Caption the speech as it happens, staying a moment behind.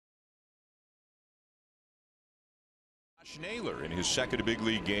Naylor in his second big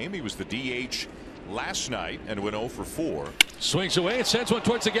league game. He was the DH last night and went 0 for 4. Swings away and sends one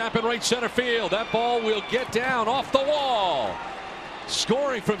towards the gap in right center field. That ball will get down off the wall.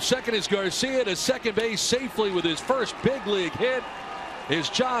 Scoring from second is Garcia, to second base safely with his first big league hit is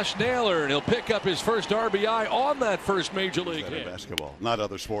Josh Naylor, and he'll pick up his first RBI on that first major league hit. Basketball, not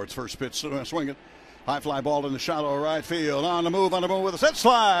other sports. First pitch, swinging. High fly ball in the shallow right field. On the move with a set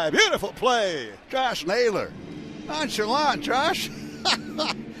slide. Beautiful play. Josh Naylor. Nonchalant, Josh.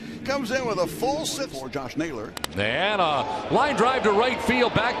 Comes in with a full set for Josh Naylor. And a line drive to right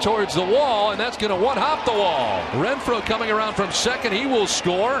field back towards the wall, and that's going to one-hop the wall. Renfroe coming around from second. He will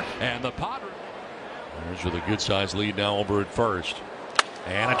score. And the Padres. There's with a good-sized lead now over at first.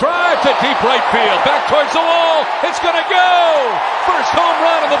 And a drive to deep right field. Back towards the wall. It's going to go. First home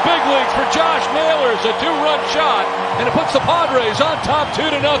run in the big leagues for Josh Naylor. It's a two-run shot, and it puts the Padres on top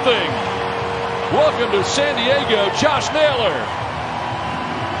 2-0. Welcome to San Diego, Josh Naylor.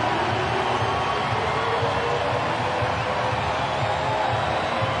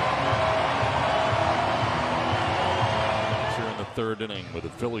 Here in the third inning with the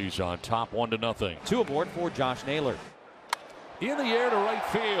Phillies on top 1-0. 2 aboard for Josh Naylor. In the air to right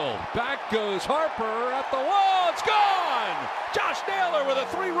field. Back goes Harper at the wall. It's gone! Josh Naylor with a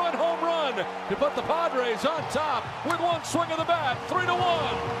 3-run home run to put the Padres on top with one swing of the bat. 3-1.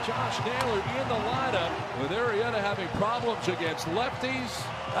 Josh Naylor in the lineup with Arrieta having problems against lefties.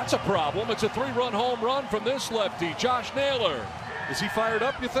 That's a problem. It's a 3-run home run from this lefty, Josh Naylor. Is he fired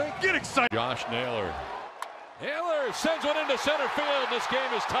up, you think? Get excited. Josh Naylor. Naylor sends one into center field. This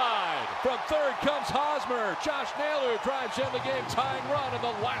game is tied. From third comes Hosmer. Josh Naylor drives in the game-tying run in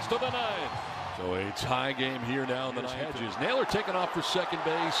the last of the ninth. So a tie game here now in the Hedges. Naylor taking off for second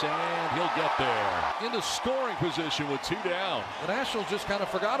base, and he'll get there. Into scoring position with 2 down. The Nationals just kind of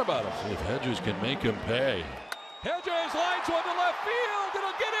forgot about him. See if Hedges can make him pay. Hedges lines one to left field.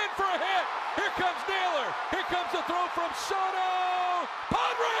 It'll get in for a hit. Here comes Naylor. Here comes the throw from Soto.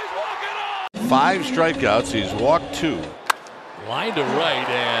 Padres walk it off. 5 strikeouts. He's walked 2. Line to right,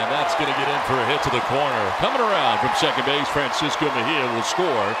 and that's going to get in for a hit to the corner. Coming around from second base, Francisco Mejia will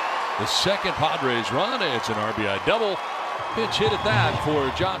score the second Padres run. It's an RBI double. Pitch hit at that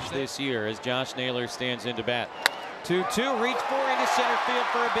for Josh This year as Josh Naylor stands into bat. 2-2, reach for into center field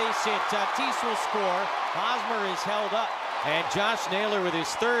for a base hit. Tatis will score. Hosmer is held up. And Josh Naylor with his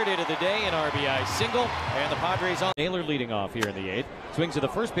third hit of the day, an RBI single. And the Padres on. Naylor leading off here in the 8th. Swings to the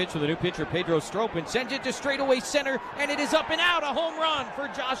first pitch with the new pitcher, Pedro Strop, and sends it to straightaway center. And it is up and out. A home run for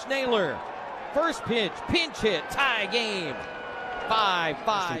Josh Naylor. First pitch, pinch hit, tie game.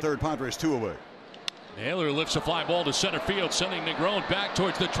 5-5. Third, Padres 2 away. Naylor lifts a fly ball to center field, sending Negron back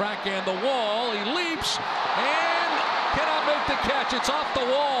towards the track and the wall. He leaps and cannot make the catch. It's off the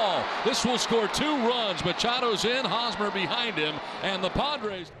wall. This will score 2 runs. Machado's in, Hosmer behind him, and the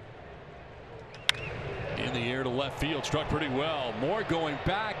Padres in the air to left field. Struck pretty well. Moore going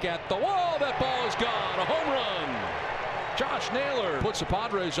back at the wall. That ball is gone. A home run. Josh Naylor puts the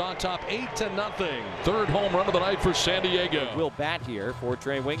Padres on top 8-0. Third home run of the night for San Diego. Will bat here for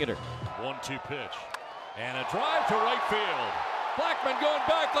Trey Wingeter. 1-2 pitch. And a drive to right field. Blackman going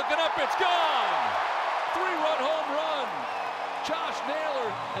back, looking up, it's gone! 3-run home run. Josh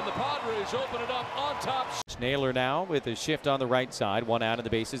Naylor and the Padres open it up on top. Naylor now with a shift on the right side. 1 out and the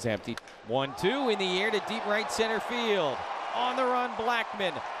base is empty. 1-2 in the air to deep right center field. On the run,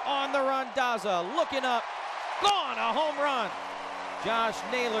 Blackman. On the run, Daza. Looking up. Gone! A home run. Josh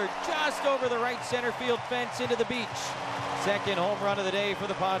Naylor just over the right center field fence into the beach. Second home run of the day for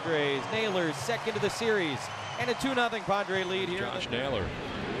the Padres. Naylor's second of the series. And a 2-0 Padre lead here. Josh Naylor.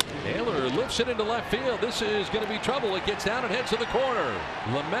 Naylor lifts it into left field. This is going to be trouble. It gets down and heads to the corner.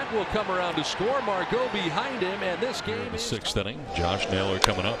 Lement will come around to score. Margot behind him, and this game is 6th inning. Josh Naylor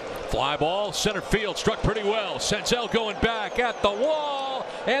coming up. Fly ball, center field, struck pretty well. Senzel going back at the wall,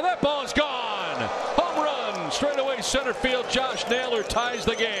 and that ball is gone. Home run, straightaway center field. Josh Naylor ties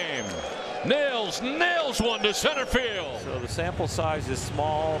the game. Nails one to center field. So the sample size is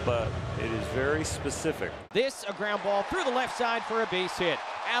small, but it is very specific. This a ground ball through the left side for a base hit.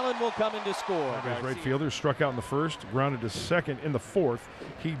 Allen will come in to score. Right fielder struck out in the first, grounded to second in the 4th.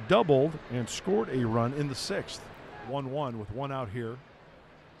 He doubled and scored a run in the 6th. 1-1 with 1 out here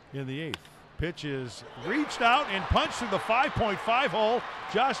in the 8th. Pitch is reached out and punched through the 5.5 hole.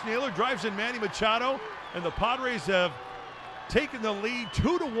 Josh Naylor drives in Manny Machado, and the Padres have taken the lead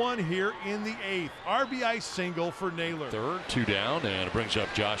 2-1 here in the 8th. RBI single for Naylor. Third, 2 down, and it brings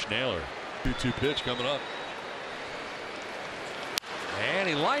up Josh Naylor. 2-2 pitch coming up. And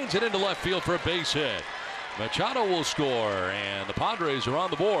he lines it into left field for a base hit. Machado will score, and the Padres are on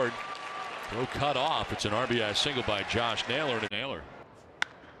the board. Throw cut off. It's an RBI single by Josh Naylor. Naylor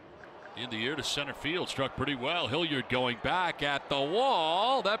in the air to center field. Struck pretty well. Hilliard going back at the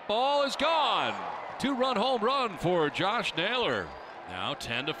wall. That ball is gone. 2-run home run for Josh Naylor. Now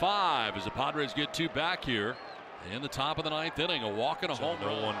 10-5 as the Padres get 2 back here in the top of the 9th inning. A walk and a home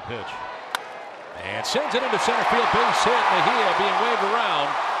run. 0-1 pitch. And sends it into center field. Base hit. Mejia being waved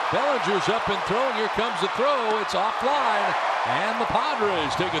around. Bellinger's up and throwing. Here comes the throw. It's offline. And the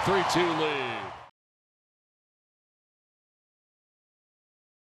Padres take a 3-2 lead.